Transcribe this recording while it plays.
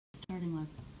Starting live.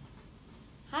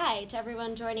 Hi to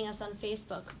everyone joining us on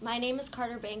Facebook. My name is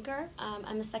Carter Banker.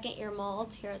 I'm a second-year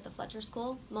MALD here at the Fletcher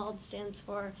School. MALD stands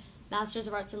for Masters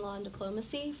of Arts in Law and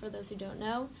Diplomacy, for those who don't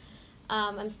know.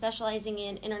 I'm specializing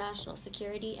in international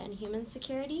security and human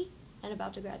security and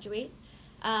about to graduate.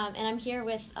 And I'm here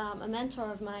with a mentor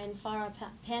of mine, Farah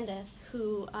Pandith,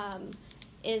 who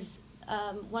is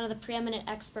one of the preeminent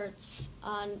experts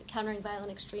on countering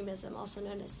violent extremism, also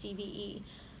known as CVE.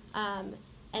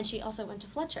 And she also went to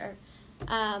Fletcher.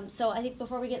 So I think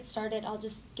before we get started, I'll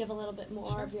just give a little bit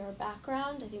more of your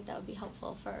background. I think that would be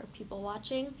helpful for people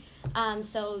watching.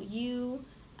 So you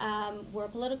were a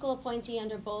political appointee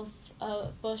under both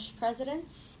Bush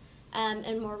presidents,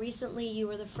 and more recently you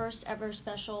were the first ever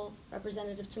special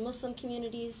representative to Muslim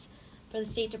communities for the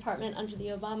State Department under the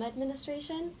Obama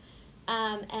administration.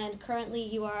 And currently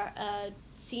you are a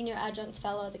senior adjunct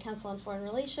fellow at the Council on Foreign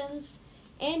Relations,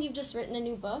 and you've just written a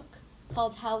new book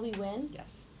called How We Win.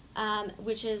 Yes.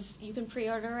 Which is, you can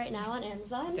pre-order right now on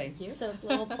Amazon. Thank you. So a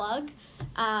little plug,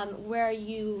 where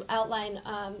you outline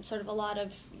sort of a lot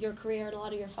of your career and a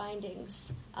lot of your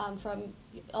findings from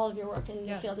all of your work in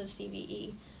the field of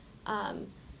CVE.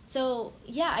 So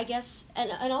yeah, I guess,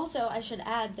 and also I should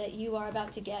add that you are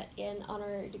about to get an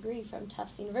honorary degree from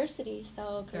Tufts University,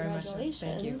 so congratulations.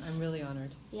 Thank you. I'm really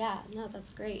honored. Yeah, no,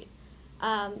 that's great.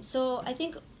 So I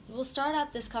think we'll start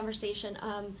out this conversation.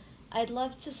 I'd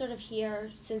love to sort of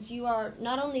hear, since you are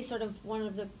not only sort of one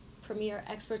of the premier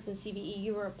experts in CVE,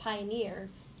 you were a pioneer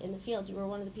in the field. You were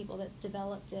one of the people that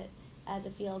developed it as a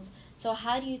field. So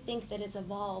how do you think that it's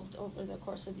evolved over the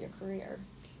course of your career?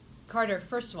 Carter,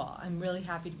 first of all, I'm really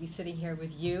happy to be sitting here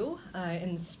with you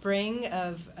in the spring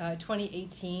of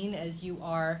 2018 as you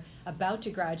are about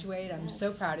to graduate. I'm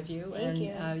so proud of you. Thank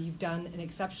you. You've done an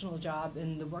exceptional job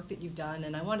in the work that you've done.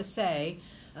 And I want to say,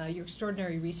 your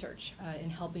extraordinary research in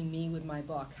helping me with my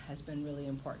book has been really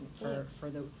important for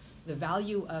the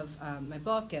value of my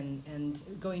book and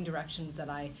going directions that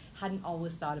I hadn't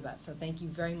always thought about. So thank you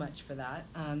very much for that.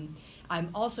 I'm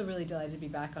also really delighted to be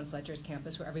back on Fletcher's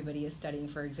campus where everybody is studying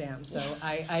for exams. So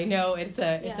I know it's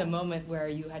a moment where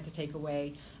you had to take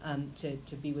away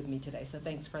to be with me today. So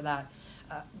thanks for that.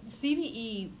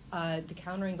 CVE, the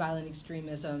Countering Violent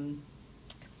Extremism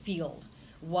field,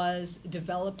 was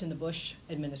developed in the Bush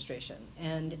administration,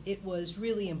 and it was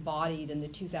really embodied in the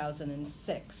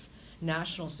 2006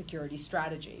 National Security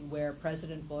Strategy, where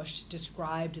President Bush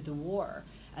described the war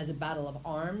as a battle of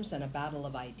arms and a battle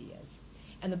of ideas.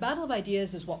 And the battle of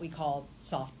ideas is what we call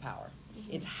soft power.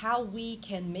 Mm-hmm. It's how we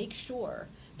can make sure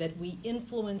that we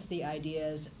influence the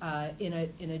ideas in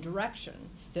a direction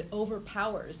that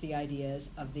overpowers the ideas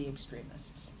of the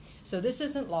extremists. So this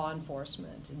isn't law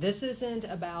enforcement. This isn't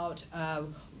about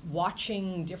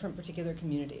watching different particular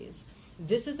communities.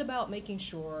 This is about making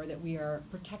sure that we are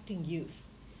protecting youth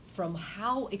from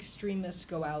how extremists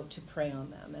go out to prey on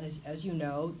them. And as you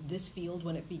know, this field,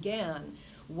 when it began,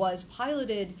 was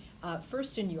piloted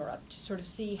first in Europe to sort of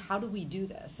see how do we do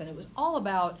this. And it was all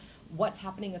about what's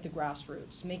happening at the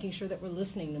grassroots, making sure that we're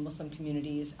listening to Muslim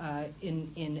communities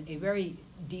in a very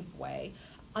deep way,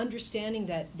 understanding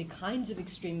that the kinds of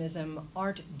extremism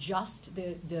aren't just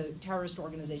the terrorist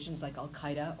organizations like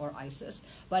Al-Qaeda or ISIS,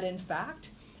 but in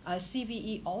fact,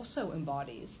 CVE also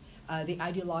embodies the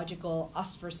ideological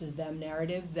us versus them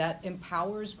narrative that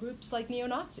empowers groups like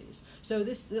neo-Nazis. So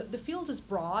the field is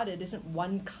broad. It isn't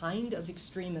one kind of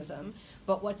extremism,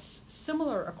 but what's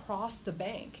similar across the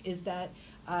bank is that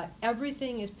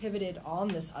everything is pivoted on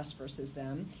this us versus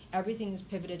them. Everything is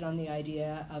pivoted on the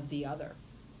idea of the other.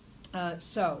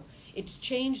 So it's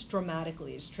changed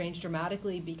dramatically. It's changed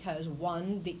dramatically because,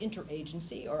 one, the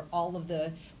interagency, or all of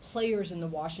the players in the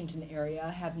Washington area,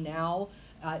 have now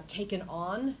taken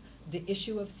on the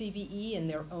issue of CVE in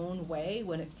their own way.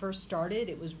 When it first started,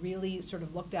 it was really sort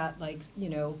of looked at like,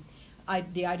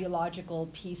 the ideological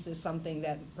piece is something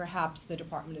that perhaps the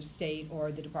Department of State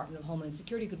or the Department of Homeland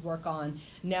Security could work on.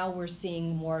 Now we're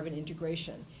seeing more of an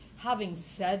integration. Having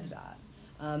said that,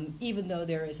 even though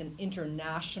there is an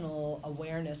international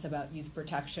awareness about youth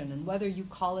protection, and whether you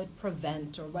call it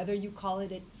PREVENT or whether you call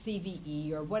it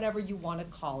CVE or whatever you want to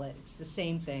call it, it's the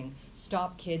same thing.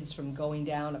 Stop kids from going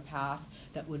down a path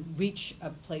that would reach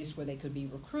a place where they could be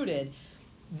recruited.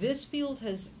 This field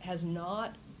has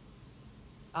not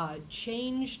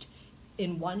changed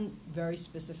in one very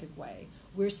specific way.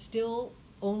 We're still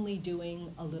only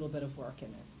doing a little bit of work in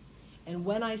it. And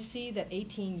when I see that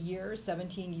 18 years,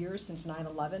 17 years since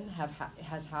 9/11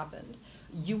 has happened,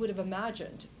 you would have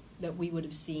imagined that we would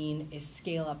have seen a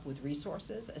scale up with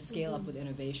resources, a scale up with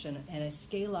innovation, and a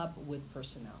scale up with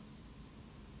personnel.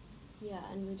 Yeah,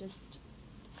 and we just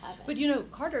haven't. But you know,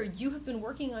 Carter, you have been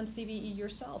working on CVE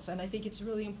yourself, and I think it's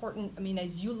really important. I mean,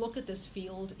 as you look at this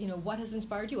field, you know, what has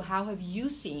inspired you? How have you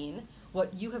seen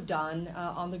what you have done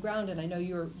on the ground? And I know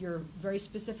you're very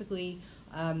specifically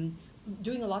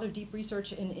doing a lot of deep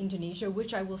research in Indonesia,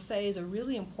 which I will say is a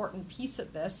really important piece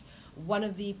of this. One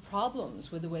of the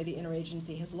problems with the way the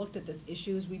interagency has looked at this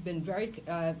issue is we've been very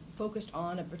focused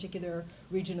on a particular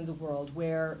region of the world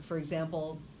where, for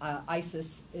example,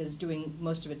 ISIS is doing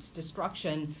most of its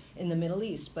destruction in the Middle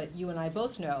East. But you and I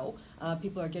both know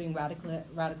people are getting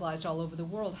radicalized all over the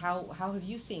world. How have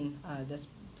you seen this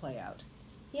play out?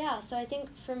 Yeah, so I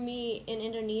think for me in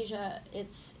Indonesia,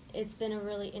 it's been a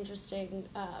really interesting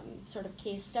sort of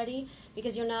case study,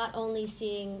 because you're not only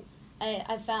seeing,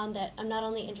 I've found that I'm not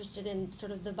only interested in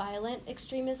sort of the violent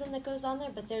extremism that goes on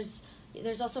there, but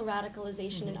there's also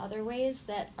radicalization in other ways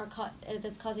that are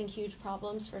that's causing huge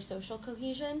problems for social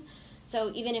cohesion.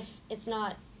 So even if it's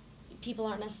not, people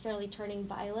aren't necessarily turning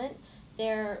violent,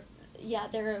 they're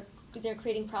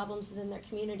creating problems within their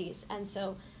communities. And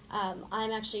so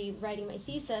I'm actually writing my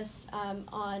thesis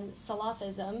on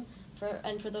Salafism.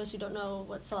 For those who don't know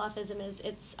what Salafism is,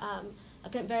 it's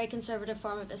a very conservative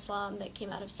form of Islam that came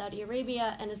out of Saudi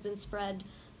Arabia and has been spread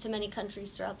to many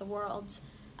countries throughout the world.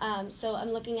 So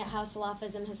I'm looking at how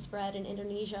Salafism has spread in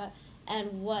Indonesia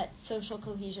and what social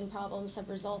cohesion problems have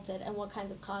resulted and what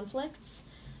kinds of conflicts.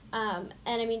 And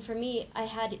I mean, for me,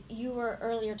 you were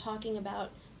earlier talking about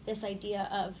this idea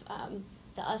of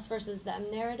the us versus them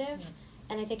narrative. Yeah.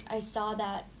 And I think I saw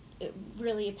that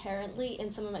really apparently in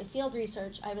some of my field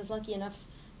research. I was lucky enough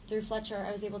through Fletcher,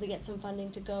 I was able to get some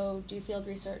funding to go do field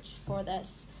research for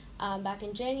this back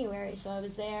in January. So I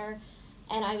was there,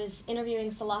 and I was interviewing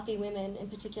Salafi women in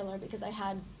particular because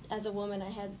as a woman, I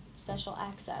had special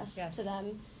access to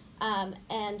them.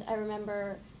 And I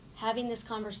remember having this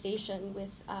conversation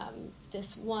with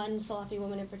this one Salafi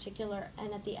woman in particular,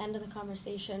 and at the end of the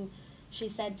conversation, she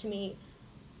said to me,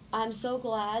 "I'm so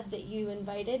glad that you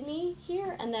invited me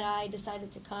here and that I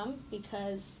decided to come,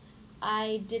 because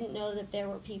I didn't know that there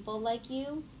were people like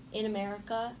you in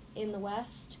America, in the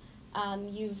West.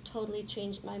 You've totally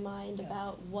changed my mind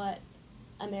about what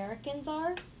Americans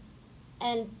are."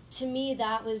 And to me,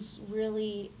 that was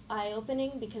really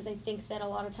eye-opening, because I think that a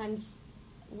lot of times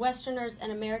Westerners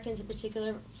and Americans in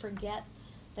particular forget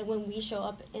that when we show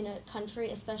up in a country,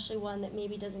 especially one that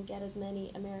maybe doesn't get as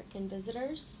many American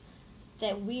visitors,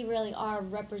 that we really are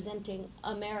representing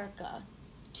America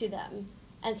to them.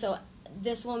 And so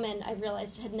this woman, I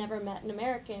realized, had never met an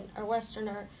American or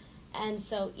Westerner, and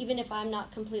so even if I'm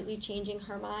not completely changing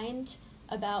her mind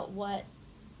about what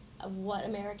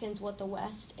Americans, what the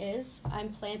West is, I'm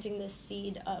planting this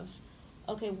seed of,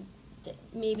 okay,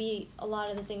 maybe a lot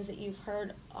of the things that you've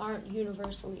heard aren't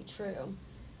universally true.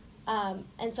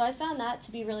 And so I found that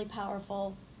to be really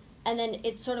powerful. And then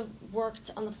it sort of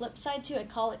worked on the flip side too. I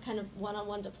call it kind of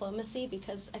one-on-one diplomacy,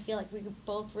 because I feel like we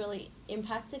both really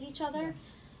impacted each other.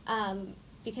 Yes.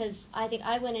 Because I think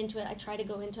I went into it, I try to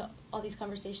go into all these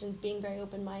conversations being very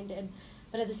open-minded,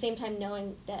 but at the same time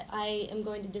knowing that I am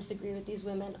going to disagree with these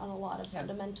women on a lot of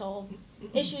fundamental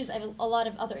issues. A lot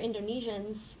of other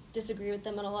Indonesians disagree with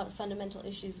them on a lot of fundamental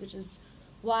issues, which is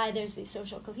why there's these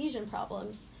social cohesion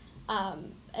problems.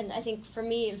 And I think for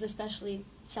me, it was especially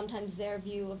sometimes their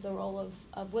view of the role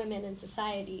of women in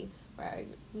society, where I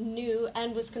knew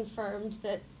and was confirmed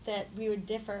that we would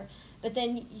differ. But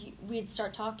then we'd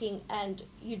start talking, and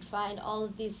you'd find all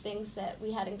of these things that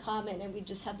we had in common, and we'd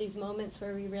just have these moments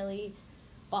where we really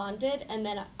bonded. And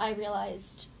then I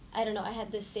realized, I don't know, I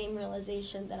had this same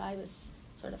realization that I was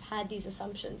sort of had these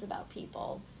assumptions about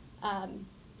people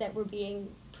that were being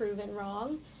proven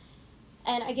wrong.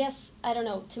 And I guess, I don't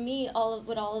know, to me,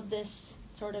 what all of this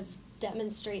sort of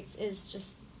demonstrates is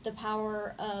just the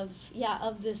power of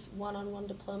this one-on-one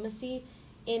diplomacy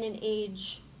in an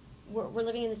age, we're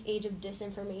living in this age of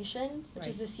disinformation, which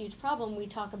is this huge problem. We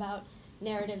talk about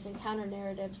narratives and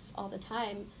counter-narratives all the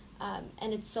time,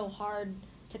 and it's so hard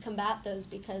to combat those,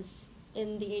 because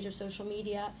in the age of social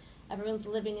media, everyone's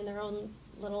living in their own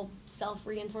little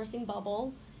self-reinforcing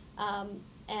bubble,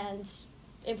 and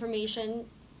information,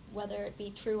 whether it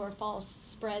be true or false,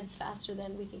 spreads faster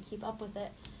than we can keep up with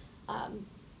it.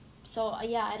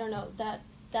 I don't know,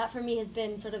 that for me has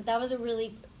been that was a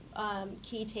really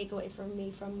key takeaway for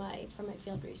me from my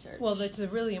field research. Well, that's a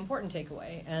really important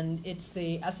takeaway, and it's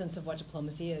the essence of what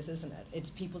diplomacy is, isn't it? It's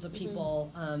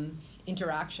people-to-people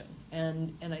interaction,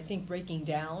 and I think breaking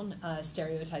down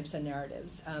stereotypes and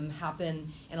narratives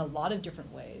happen in a lot of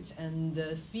different ways, and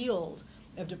the field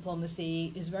of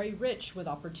diplomacy is very rich with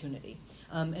opportunity.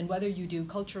 And whether you do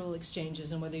cultural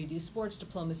exchanges and whether you do sports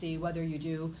diplomacy, whether you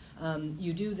do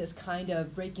this kind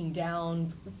of breaking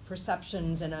down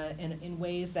perceptions in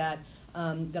ways that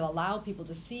allow people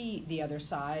to see the other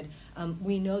side,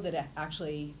 we know that it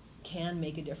actually can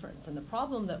make a difference. And the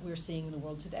problem that we're seeing in the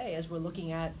world today, as we're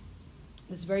looking at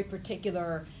this very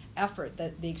particular effort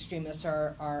that the extremists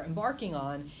are embarking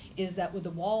on, is that with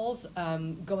the walls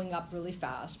going up really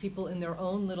fast, people in their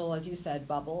own little, as you said,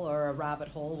 bubble or a rabbit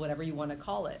hole, whatever you want to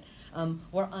call it,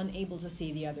 were unable to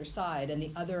see the other side, and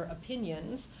the other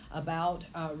opinions about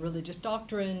religious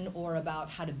doctrine or about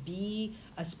how to be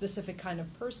a specific kind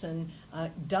of person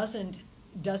doesn't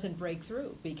break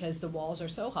through because the walls are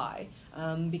so high,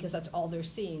 because that's all they're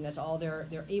seeing, that's all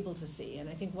they're able to see. And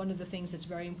I think one of the things that's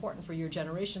very important for your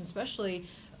generation, especially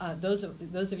those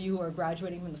of you who are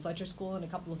graduating from the Fletcher School in a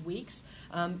couple of weeks,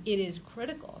 it is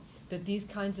critical that these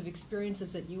kinds of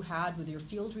experiences that you had with your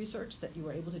field research that you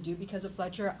were able to do because of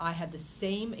Fletcher. I had the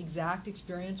same exact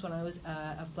experience when I was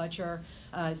a Fletcher.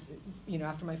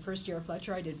 After my first year of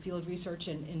Fletcher, I did field research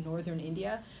in northern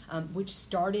India, which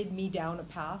started me down a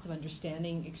path of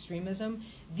understanding extremism.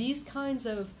 These kinds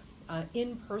of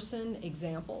in-person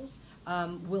examples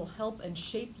will help and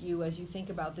shape you as you think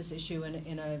about this issue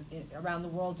around the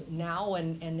world now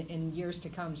and in years to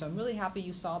come. So I'm really happy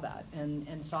you saw that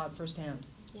and saw it firsthand.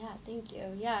 Yeah, thank you.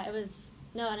 Yeah, it was,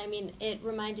 no, and I mean, it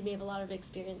reminded me of a lot of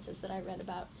experiences that I read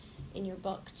about in your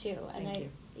book, too. And Thank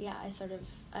you. Yeah,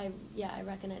 I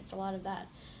recognized a lot of that.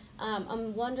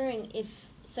 I'm wondering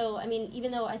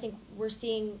even though I think we're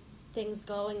seeing things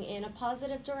going in a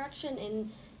positive direction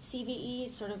in CVE,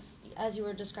 sort of, as you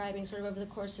were describing, sort of over the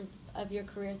course of your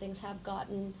career, things have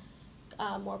gotten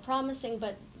more promising,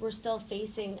 but we're still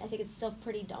facing, I think it's still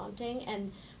pretty daunting,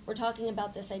 and we're talking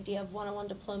about this idea of one-on-one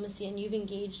diplomacy, and you've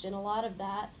engaged in a lot of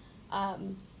that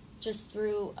just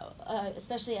through,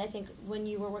 especially I think when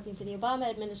you were working for the Obama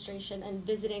administration and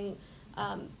visiting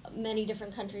many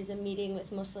different countries and meeting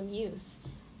with Muslim youth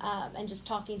and just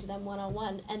talking to them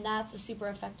one-on-one, and that's a super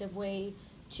effective way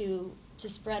to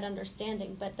spread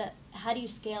understanding. But how do you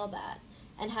scale that,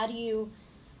 and how do you?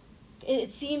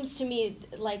 It seems to me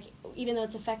like, even though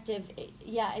it's effective,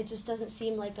 it just doesn't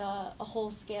seem like a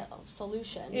whole-scale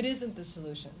solution. It isn't the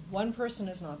solution. One person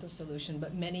is not the solution,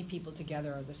 but many people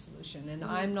together are the solution. And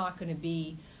I'm not going to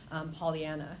be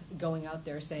Pollyanna going out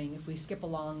there saying, if we skip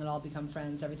along and all become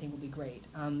friends, everything will be great.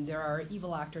 There are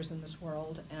evil actors in this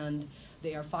world, and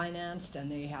they are financed,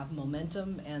 and they have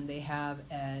momentum, and they have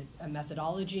a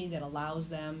methodology that allows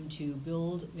them to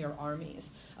build their armies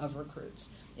of recruits.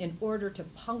 In order to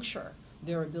puncture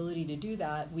their ability to do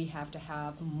that, we have to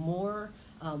have more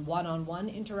one-on-one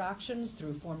interactions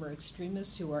through former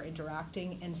extremists who are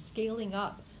interacting and scaling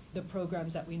up the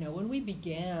programs that we know. When we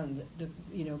began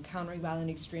countering violent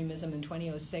extremism in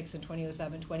 2006 and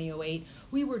 2007, 2008,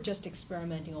 we were just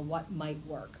experimenting on what might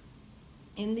work.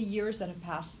 In the years that have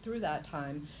passed through that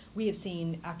time, we have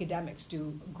seen academics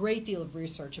do a great deal of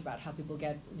research about how people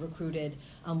get recruited,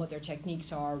 what their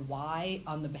techniques are, why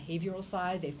on the behavioral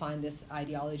side they find this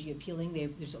ideology appealing.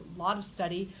 There's a lot of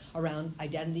study around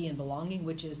identity and belonging,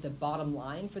 which is the bottom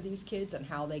line for these kids, and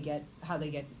how they get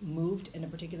moved in a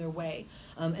particular way.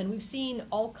 And we've seen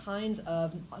all kinds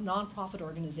of nonprofit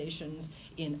organizations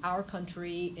in our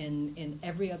country, in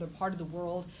every other part of the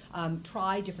world,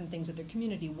 try different things with their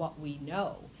community. What we know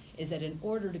is that in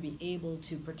order to be able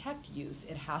to protect youth,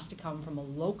 it has to come from a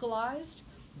localized,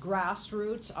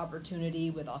 grassroots opportunity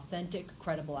with authentic,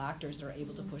 credible actors that are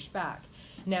able to push back.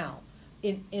 Now,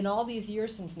 in all these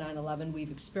years since 9/11,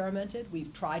 we've experimented.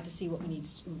 We've tried to see what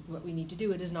we need to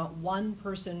do. It is not one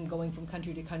person going from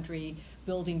country to country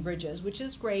building bridges, which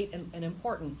is great and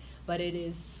important, but it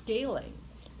is scaling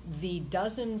the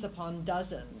dozens upon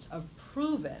dozens of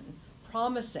proven,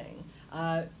 promising,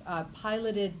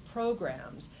 piloted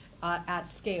programs at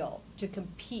scale to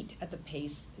compete at the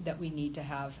pace that we need to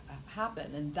have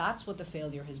happen. And that's what the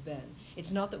failure has been.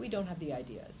 It's not that we don't have the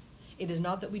ideas. It is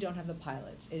not that we don't have the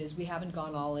pilots. It is we haven't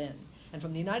gone all in. And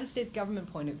from the United States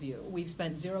government point of view, we've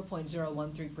spent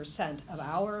 0.013% of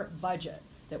our budget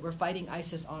that we're fighting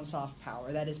ISIS on soft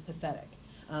power. That is pathetic.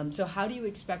 So how do you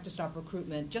expect to stop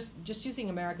recruitment? Just using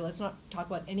America, let's not talk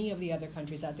about any of the other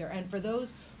countries out there. And for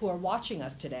those who are watching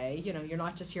us today, you're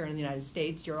not just here in the United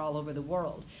States, you're all over the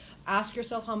world. Ask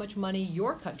yourself how much money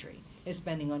your country is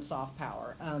spending on soft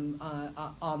power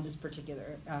on this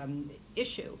particular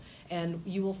issue. And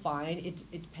you will find it's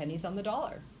pennies on the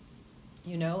dollar.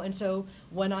 And so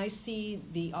when I see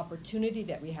the opportunity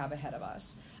that we have ahead of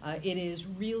us, it is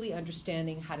really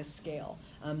understanding how to scale.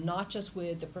 not just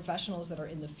with the professionals that are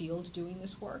in the field doing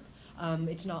this work.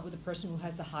 It's not with the person who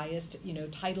has the highest,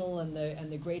 title and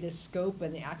the greatest scope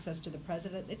and the access to the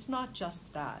president. It's not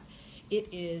just that. It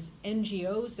is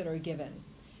NGOs that are given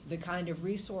the kind of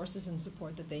resources and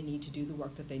support that they need to do the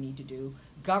work that they need to do.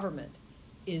 Government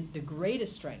is the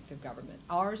greatest strength of government,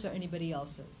 ours or anybody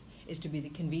else's, is to be the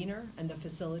convener and the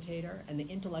facilitator and the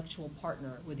intellectual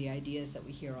partner with the ideas that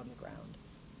we hear on the ground.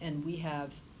 And we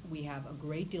have a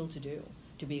great deal to do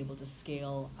to be able to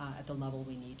scale at the level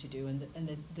we need to do.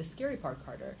 And the scary part,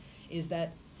 Carter, is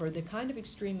that for the kind of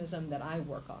extremism that I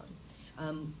work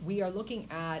on, we are looking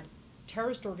at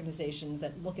terrorist organizations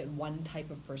that look at one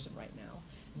type of person right now.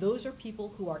 Those are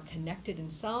people who are connected in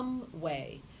some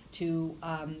way to,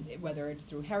 whether it's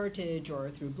through heritage or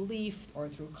through belief or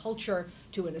through culture,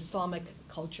 to an Islamic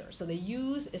culture. So they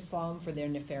use Islam for their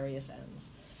nefarious ends.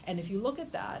 And if you look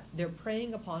at that, they're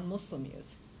preying upon Muslim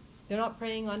youth. They're not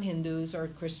preying on Hindus or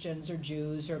Christians or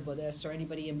Jews or Buddhists or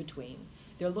anybody in between.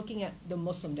 They're looking at the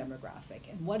Muslim demographic.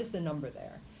 And what is the number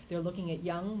there? They're looking at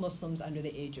young Muslims under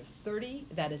the age of 30.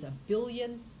 That is 1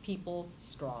 billion people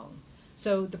strong.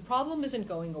 So the problem isn't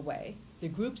going away. The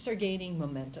groups are gaining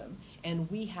momentum, and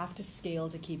we have to scale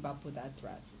to keep up with that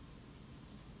threat.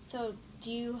 So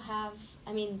do you have,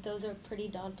 those are pretty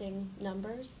daunting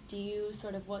numbers. Do you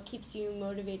what keeps you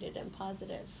motivated and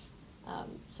positive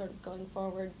going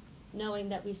forward, knowing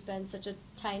that we spend such a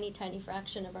tiny, tiny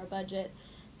fraction of our budget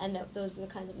and that those are the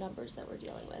kinds of numbers that we're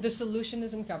dealing with? The solution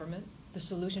isn't government. The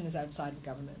solution is outside of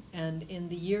government. And in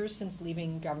the years since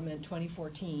leaving government,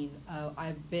 2014,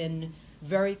 I've been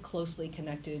very closely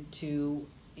connected to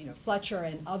Fletcher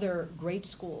and other great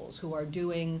schools who are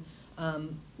doing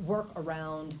work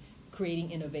around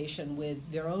creating innovation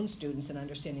with their own students and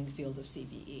understanding the field of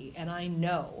CBE. And I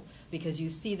know, because you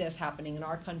see this happening in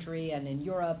our country and in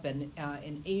Europe and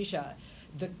in Asia,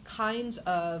 the kinds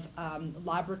of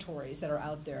laboratories that are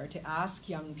out there to ask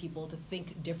young people to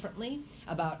think differently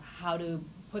about how to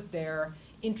put their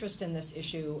interest in this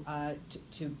issue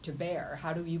to bear.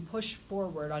 How do you push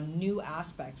forward on new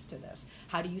aspects to this?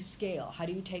 How do you scale? How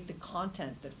do you take the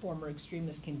content that former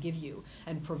extremists can give you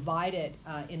and provide it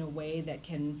in a way that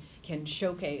can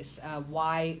showcase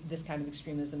why this kind of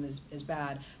extremism is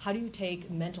bad? How do you take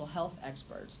mental health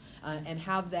experts and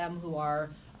have them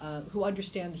who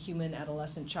understand the human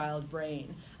adolescent child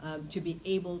brain to be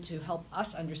able to help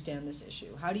us understand this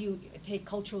issue? How do you take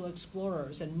cultural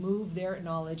explorers and move their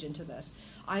knowledge into this?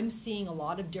 I'm seeing a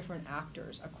lot of different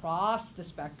actors across the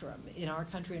spectrum in our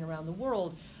country and around the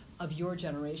world of your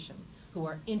generation who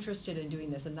are interested in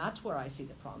doing this, and that's where I see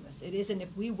the promise. It isn't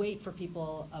if we wait for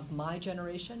people of my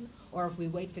generation or if we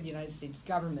wait for the United States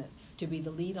government to be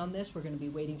the lead on this, we're going to be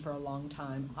waiting for a long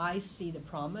time. I see the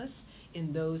promise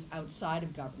in those outside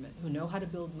of government who know how to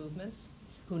build movements,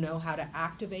 who know how to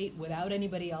activate without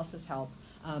anybody else's help,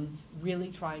 really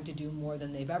trying to do more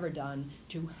than they've ever done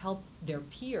to help their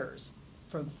peers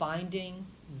from finding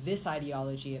this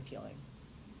ideology appealing.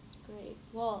 Great.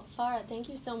 Well, Farah, thank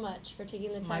you so much for taking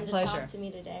the time to talk to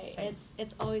me today.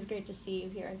 It's always great to see you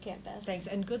here on campus. Thanks,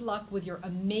 and good luck with your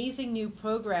amazing new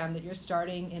program that you're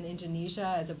starting in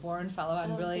Indonesia as a Boren Fellow.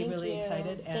 I'm really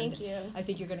excited. And thank you. I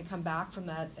think you're going to come back from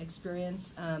that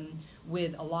experience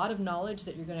with a lot of knowledge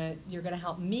that you're going to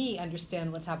help me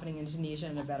understand what's happening in Indonesia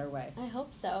in a better way. I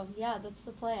hope so. Yeah, that's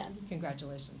the plan.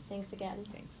 Congratulations. Thanks again.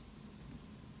 Thanks.